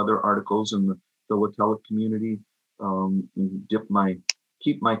 2 other articles in the philatelic community. And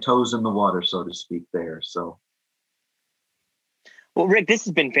keep my toes in the water, so to speak, there. So. Well, Rick, this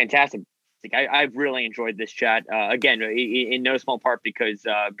has been fantastic. I've really enjoyed this chat. Again, in no small part because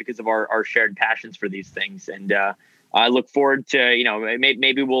of our shared passions for these things. And I look forward to,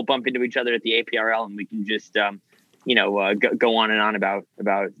 maybe we'll bump into each other at the APRL and we can just go on and on about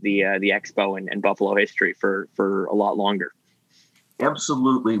the expo and Buffalo history for a lot longer.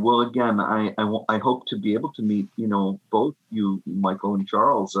 Absolutely. Well, again, I hope to be able to meet, both you, Michael and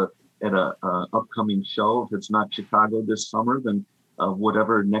Charles, at a upcoming show. If it's not Chicago this summer, then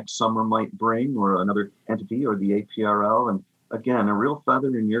whatever next summer might bring, or another entity, or the APRL. And again, a real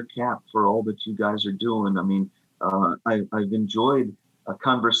feather in your cap for all that you guys are doing. I mean, I've enjoyed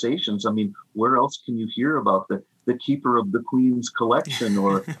conversations. I mean, where else can you hear about the keeper of the Queen's collection,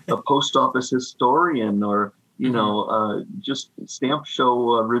 or a post office historian, or just stamp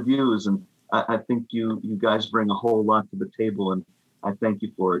show reviews? And I think you guys bring a whole lot to the table, and I thank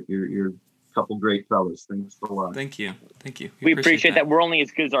you for it. You're a couple great fellas. Thanks a lot. Thank you. We appreciate that. We're only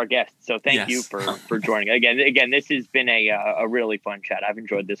as good as our guests, so thank you for joining. Again, this has been a really fun chat. I've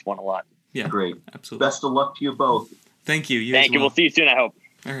enjoyed this one a lot. Yeah, great. Absolutely. Best of luck to you both. Thank you. Thank you. We'll see you soon, I hope.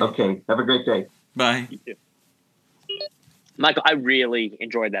 All right. Okay. Have a great day. Bye. You too. Michael, I really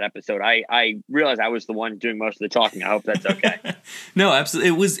enjoyed that episode. I realized I was the one doing most of the talking. I hope that's okay. No,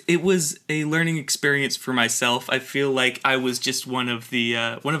 absolutely. It was a learning experience for myself. I feel like I was just one of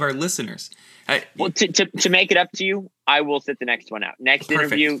our listeners. To make it up to you, I will sit the next one out. Next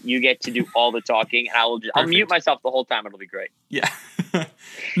Perfect. interview, you get to do all the talking, and I'll mute myself the whole time. It'll be great. Yeah.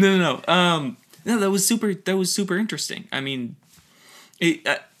 No. No, that was super interesting. I mean,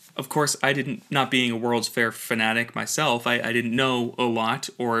 of course, not being a World's Fair fanatic myself, I didn't know a lot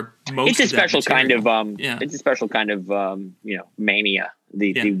or most. It's a special kind of It's a special kind of mania.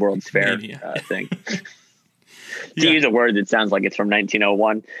 The World's Fair thing. To use a word that sounds like it's from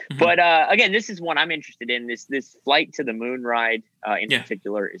 1901, but again, this is one I'm interested in. This flight to the moon ride in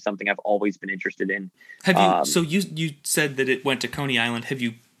particular is something I've always been interested in. Have you? So you said that it went to Coney Island. Have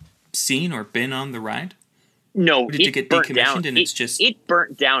you seen or been on the ride? No, or did it get decommissioned and it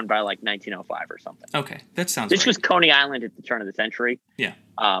burnt down by like 1905 or something. Okay, that sounds. This was Coney Island at the turn of the century. Yeah.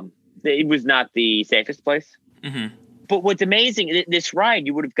 It was not the safest place. Mm-hmm. But what's amazing, this ride,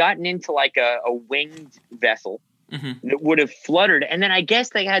 you would have gotten into like a winged vessel that would have fluttered, and then I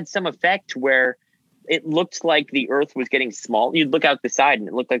guess they had some effect where it looked like the Earth was getting small. You'd look out the side, and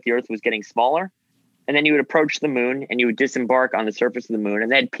it looked like the Earth was getting smaller. And then you would approach the moon, and you would disembark on the surface of the moon,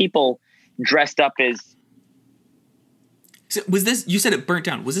 and they had people dressed up as. So was this? You said it burnt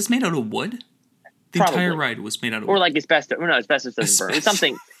down. Was this made out of wood? The entire ride was made out of wood. Or like asbestos. No, asbestos doesn't burn. It was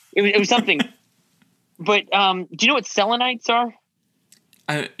something. It was something. But do you know what selenites are?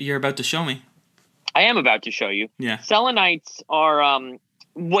 You're about to show me. I am about to show you. Yeah. Selenites are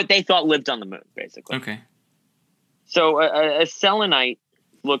what they thought lived on the moon, basically. Okay. So a selenite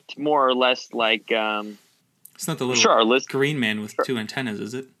looked more or less like. It's not the little green man with two antennas,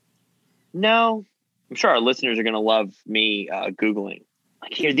 is it? No. I'm sure our listeners are going to love me Googling.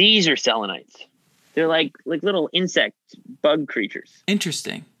 Like, here, these are selenites. They're like little insect bug creatures.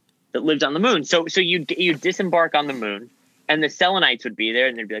 Interesting. That lived on the moon. So you disembark on the moon, and the selenites would be there,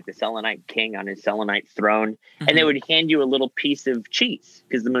 and there'd be like the selenite king on his selenite throne, and they would hand you a little piece of cheese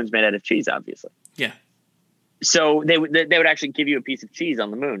because the moon's made out of cheese, obviously. Yeah. So they would actually give you a piece of cheese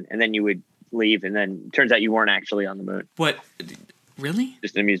on the moon, and then you would leave, and then it turns out you weren't actually on the moon. What? Really?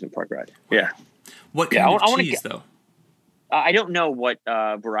 Just an amusement park ride. Yeah. What kind of cheese, though? I don't know what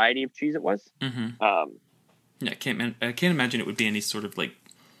variety of cheese it was. Yeah, I can't imagine it would be any sort of like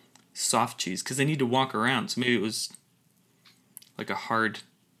soft cheese because they need to walk around. So maybe it was like a hard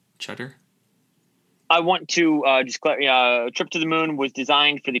cheddar. I want to just clarify. Trip to the Moon was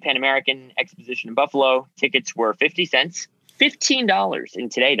designed for the Pan American Exposition in Buffalo. Tickets were 50 cents, $15 in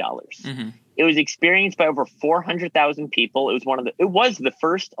today dollars. It was experienced by over 400,000 people. It was the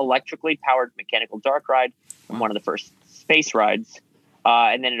first electrically powered mechanical dark ride and one of the first space rides.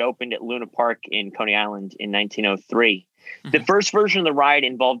 And then it opened at Luna Park in Coney Island in 1903. The first version of the ride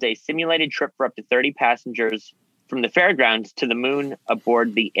involved a simulated trip for up to 30 passengers from the fairgrounds to the moon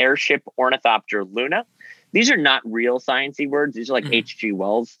aboard the airship ornithopter Luna. These are not real sciencey words. These are like H.G.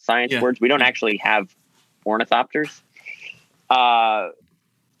 Wells science words. We don't actually have ornithopters.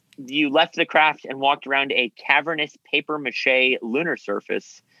 You left the craft and walked around a cavernous papier-mâché lunar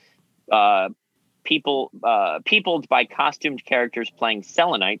surface, peopled by costumed characters playing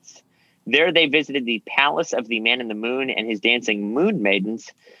selenites. There they visited the palace of the Man in the Moon and his dancing moon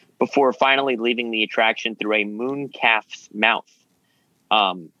maidens before finally leaving the attraction through a moon calf's mouth.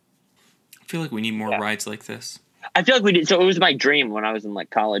 I feel like we need more rides like this. I feel like we did. So it was my dream when I was in like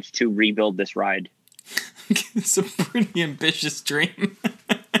college to rebuild this ride. It's a pretty ambitious dream.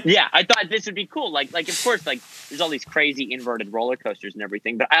 Yeah, I thought this would be cool. Like of course, like there's all these crazy inverted roller coasters and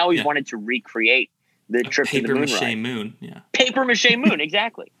everything, but I always wanted to recreate the trip to the moon ride. Papier-mâché moon, yeah. Papier-mâché moon,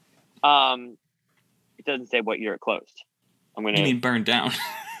 exactly. It doesn't say what year it closed. I'm gonna. You mean burned down?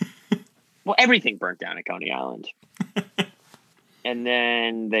 Well, everything burnt down at Coney Island. And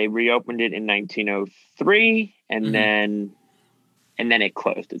then they reopened it in 1903, and then it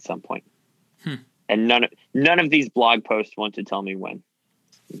closed at some point. And none of these blog posts want to tell me when.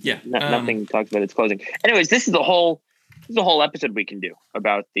 Yeah, nothing talks about its closing. Anyways, this is a whole episode we can do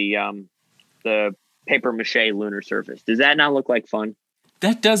about the paper mache lunar surface. Does that not look like fun?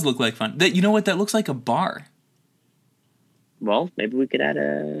 That does look like fun. You know what? That looks like a bar. Well, maybe we could add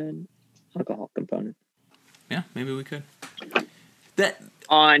an alcohol component. Yeah, maybe we could.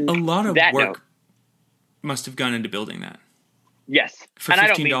 A lot of work must have gone into building that. Yes, for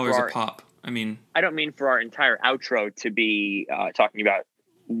 $15 a pop. I mean, I don't mean for our entire outro to be talking about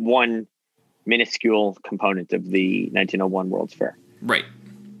one minuscule component of the 1901 World's Fair. Right.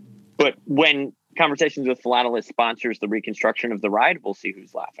 But when Conversations with Philatelist sponsors the reconstruction of the ride, we'll see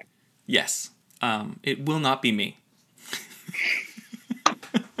who's laughing. Yes. It will not be me.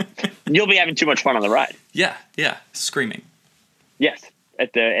 You'll be having too much fun on the ride. Yeah. Screaming. Yes.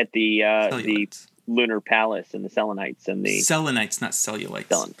 At the Lunar Palace and the Selenites and the Selenites, not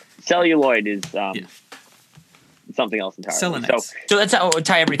cellulites. Celluloid is something else entirely. Selenites. So that's how we'll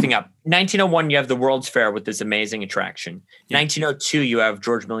tie everything up. 1901, you have the World's Fair with this amazing attraction. Yeah. 1902, you have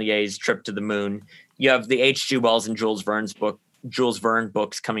George Millier's Trip to the Moon. You have the H.G. Wells and Jules Verne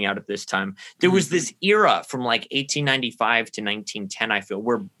books coming out at this time. There was this era from like 1895 to 1910, I feel,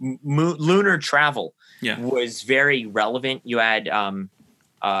 where lunar travel was very relevant. You had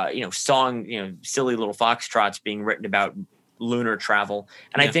silly little foxtrots being written about lunar travel.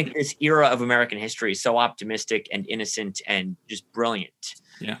 And I think this era of American history is so optimistic and innocent and just brilliant.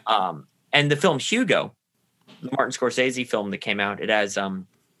 Yeah. And the film Hugo, the Martin Scorsese film that came out, it has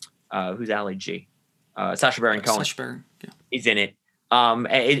who's Ali G? Sacha Baron Cohen. Sacha Baron, is in it.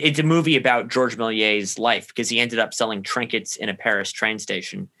 It's a movie about George Millier's life because he ended up selling trinkets in a Paris train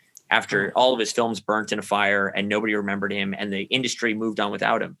station after all of his films burnt in a fire and nobody remembered him and the industry moved on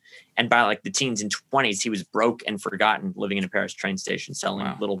without him. And by like the teens and 20s, he was broke and forgotten living in a Paris train station selling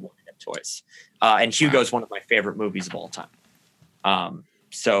little wind-up toys. And Hugo's one of my favorite movies of all time.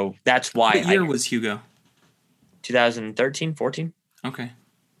 So that's why. What year was Hugo? 2013, 14. Okay.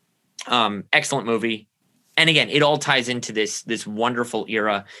 Excellent movie. And again, it all ties into this wonderful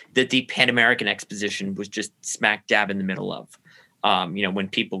era that the Pan American Exposition was just smack dab in the middle of. When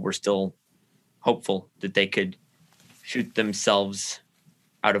people were still hopeful that they could shoot themselves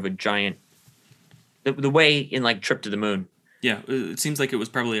out of a giant, the way in like Trip to the Moon. Yeah, it seems like it was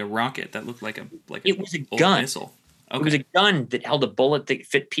probably a rocket that looked like it was a gun missile. Okay. It was a gun that held a bullet that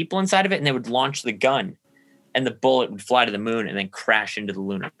fit people inside of it, and they would launch the gun, and the bullet would fly to the moon and then crash into the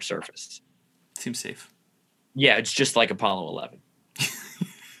lunar surface. Seems safe. Yeah, it's just like Apollo 11.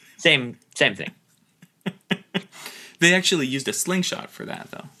 Same thing. They actually used a slingshot for that,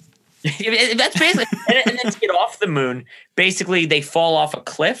 though. That's basically, and then to get off the moon, basically they fall off a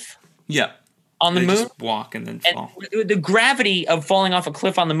cliff. Yeah. On the moon, just walk and then fall. And the gravity of falling off a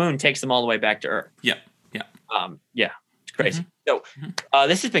cliff on the moon takes them all the way back to Earth. Yeah. It's crazy. So,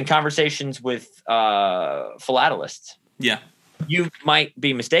 this has been Conversations with Philatelists. Yeah. You might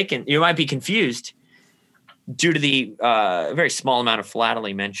be mistaken. You might be confused due to the very small amount of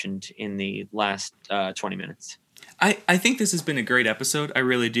philately mentioned in the last 20 minutes. I think this has been a great episode. I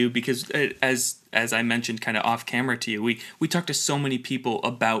really do, because as I mentioned kind of off camera to you, we talked to so many people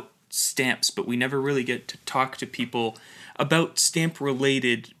about stamps, but we never really get to talk to people about stamp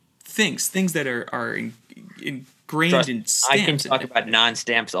related things that are ingrained in stamps. I can talk about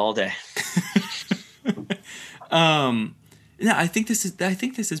non-stamps all day. No, I think this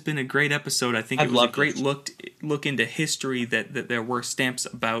has been a great episode. I think it was a great look into history that there were stamps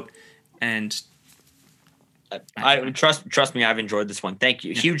about, and I trust me, I've enjoyed this one. Thank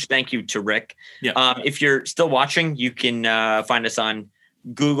you. Huge thank you to Rick. Yeah. If you're still watching, you can find us on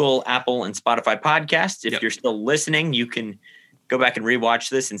Google, Apple, and Spotify podcasts. If you're still listening, you can go back and rewatch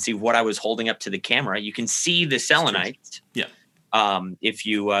this and see what I was holding up to the camera. You can see the selenites. Yeah. If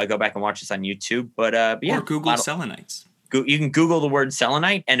you go back and watch this on YouTube, but or Google selenites. You can Google the word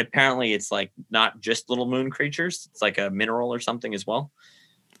selenite, and apparently it's like not just little moon creatures. It's like a mineral or something as well.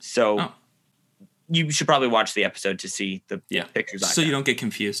 So you should probably watch the episode to see the pictures. So you don't get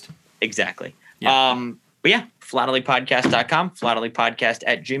confused. Exactly. Yeah. But philatelypodcast.com,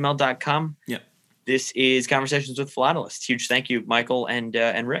 philatelypodcast@gmail.com. Yeah. This is Conversations with Philatelists. Huge thank you, Michael and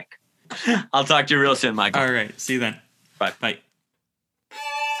Rick. I'll talk to you real soon, Michael. All right. See you then. Bye. Bye.